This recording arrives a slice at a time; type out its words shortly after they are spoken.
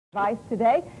Advice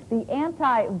today, the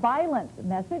anti-violence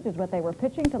message is what they were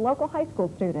pitching to local high school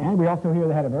students. And we also hear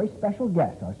they had a very special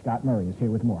guest. Our Scott Murray is here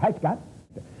with more. Hi, Scott.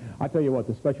 I'll tell you what,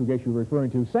 the special guest you're referring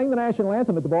to sang the national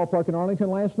anthem at the ballpark in Arlington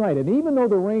last night. And even though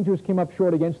the Rangers came up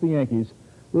short against the Yankees,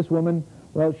 this woman,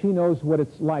 well, she knows what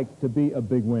it's like to be a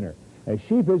big winner. As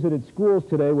she visited schools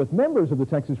today with members of the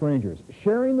Texas Rangers,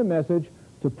 sharing the message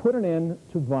to put an end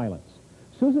to violence.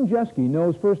 Susan Jeske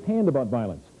knows firsthand about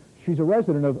violence. She's a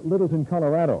resident of Littleton,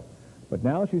 Colorado. But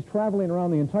now she's traveling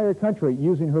around the entire country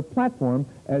using her platform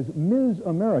as Ms.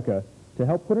 America to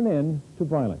help put an end to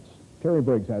violence. Terry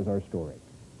Briggs has our story.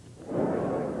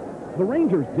 The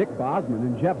Rangers' Dick Bosman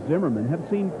and Jeff Zimmerman have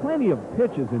seen plenty of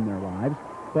pitches in their lives,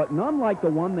 but none like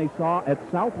the one they saw at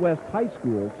Southwest High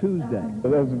School Tuesday. That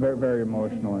was very, very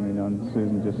emotional, and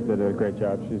Susan just did a great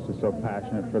job. She's just so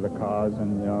passionate for the cause,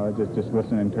 and just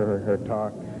listening to her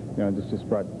talk, just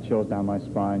brought chills down my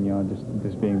spine.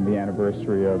 Just being the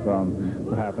anniversary of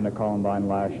what happened at Columbine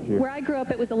last year. Where I grew up,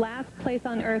 it was the last place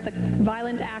on earth a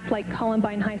violent act like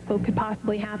Columbine High School could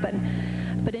possibly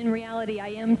happen. But in reality, I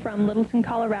am from Littleton,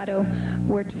 Colorado,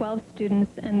 where 12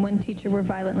 students and 1 teacher were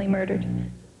violently murdered.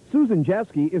 Susan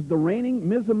Jeske is the reigning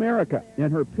Ms. America,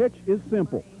 and her pitch is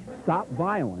simple: stop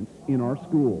violence in our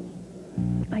schools.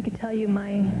 I could tell you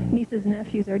my nieces and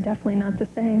nephews are definitely not the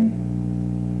same.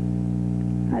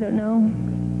 I don't know.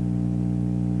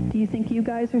 Do you think you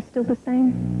guys are still the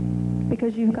same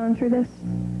because you've gone through this?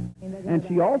 And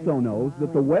she also knows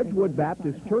that the Wedgwood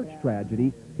Baptist Church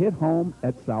tragedy hit home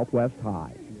at Southwest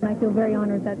High. I feel very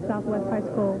honored that Southwest High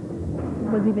School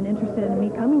was even interested in me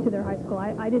coming to their high school.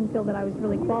 I didn't feel that I was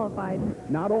really qualified.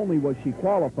 Not only was she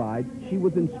qualified, she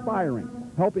was inspiring,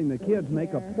 helping the kids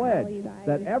make a pledge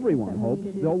that everyone hopes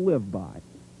they'll live by.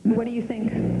 What do you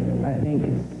think? I think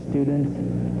students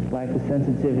lack the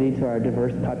sensitivity to our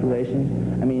diverse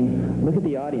population. I mean, look at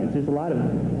the audience. There's a lot of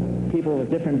people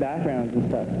with different backgrounds and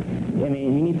stuff. I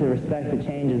mean, you need to respect the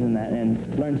changes in that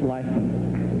and learn to like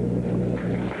them.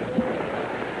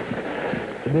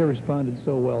 They responded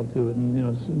so well to it, and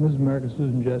Ms. America,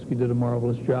 Susan Jeske did a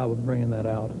marvelous job of bringing that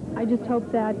out. I just hope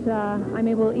that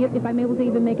if I'm able to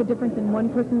even make a difference in one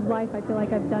person's life, I feel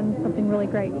like I've done something really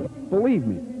great. Believe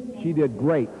me, she did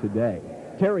great today.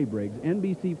 Terry Briggs,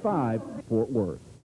 NBC5, Fort Worth.